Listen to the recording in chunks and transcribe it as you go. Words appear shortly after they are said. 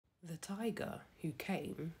tiger who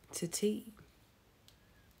came to tea.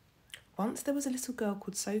 Once there was a little girl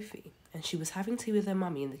called Sophie, and she was having tea with her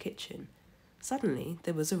mummy in the kitchen. Suddenly,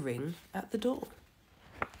 there was a ring at the door.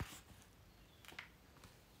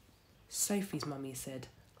 Sophie's mummy said,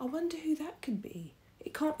 "I wonder who that could be.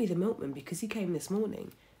 It can't be the milkman because he came this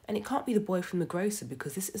morning, and it can't be the boy from the grocer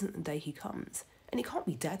because this isn't the day he comes, and it can't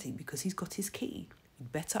be Daddy because he's got his key.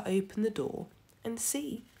 You'd better open the door and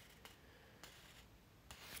see."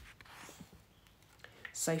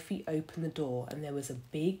 Sophie opened the door and there was a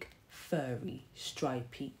big, furry,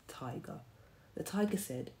 stripy tiger. The tiger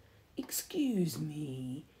said, "Excuse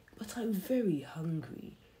me, but I'm very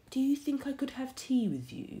hungry. Do you think I could have tea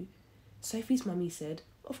with you?" Sophie's mummy said,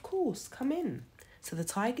 "Of course, come in." So the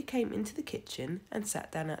tiger came into the kitchen and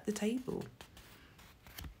sat down at the table.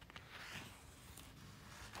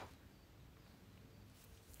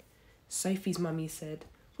 Sophie's mummy said,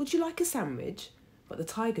 "Would you like a sandwich?" But the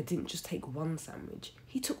tiger didn't just take one sandwich.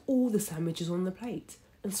 He took all the sandwiches on the plate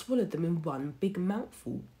and swallowed them in one big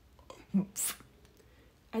mouthful.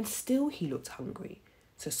 And still he looked hungry,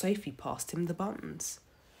 so Sophie passed him the buns.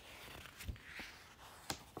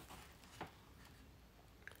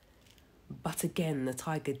 But again, the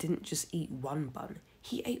tiger didn't just eat one bun.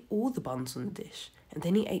 He ate all the buns on the dish, and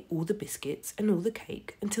then he ate all the biscuits and all the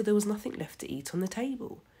cake until there was nothing left to eat on the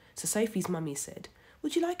table. So Sophie's mummy said,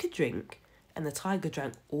 "Would you like a drink?" And the tiger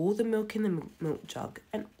drank all the milk in the milk jug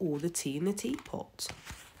and all the tea in the teapot.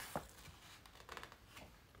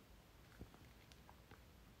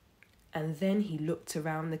 And then he looked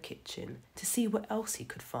around the kitchen to see what else he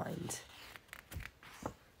could find.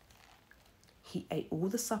 He ate all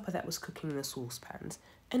the supper that was cooking in the saucepans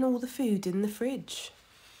and all the food in the fridge.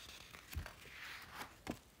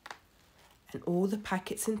 And all the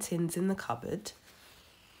packets and tins in the cupboard.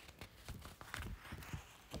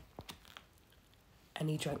 And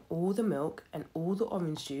he drank all the milk and all the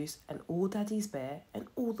orange juice and all Daddy's bear and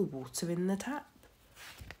all the water in the tap.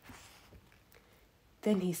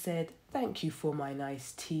 Then he said, "Thank you for my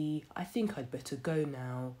nice tea. I think I'd better go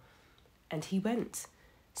now." And he went.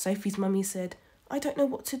 Sophie's mummy said, "I don't know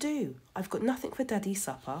what to do. I've got nothing for Daddy's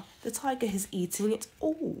supper. The tiger has eaten it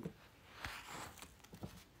all."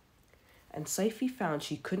 And Sophie found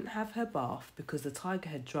she couldn't have her bath because the tiger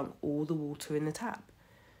had drunk all the water in the tap.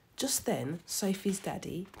 Just then, Sophie's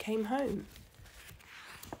daddy came home.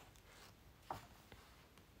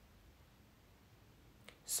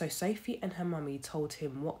 So Sophie and her mummy told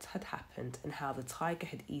him what had happened and how the tiger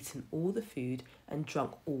had eaten all the food and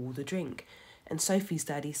drunk all the drink. And Sophie's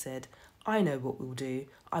daddy said, "I know what we'll do.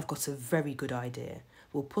 I've got a very good idea.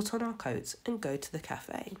 We'll put on our coats and go to the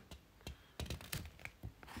cafe."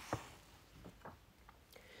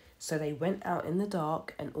 So they went out in the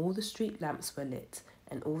dark and all the street lamps were lit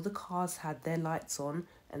and all the cars had their lights on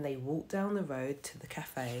and they walked down the road to the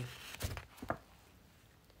cafe.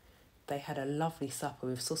 They had a lovely supper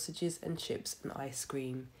with sausages and chips and ice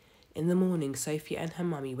cream. In the morning, Sophie and her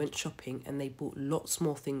mummy went shopping and they bought lots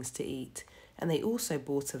more things to eat. And they also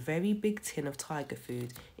bought a very big tin of tiger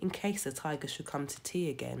food in case the tiger should come to tea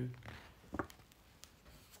again.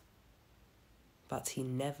 But he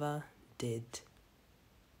never did.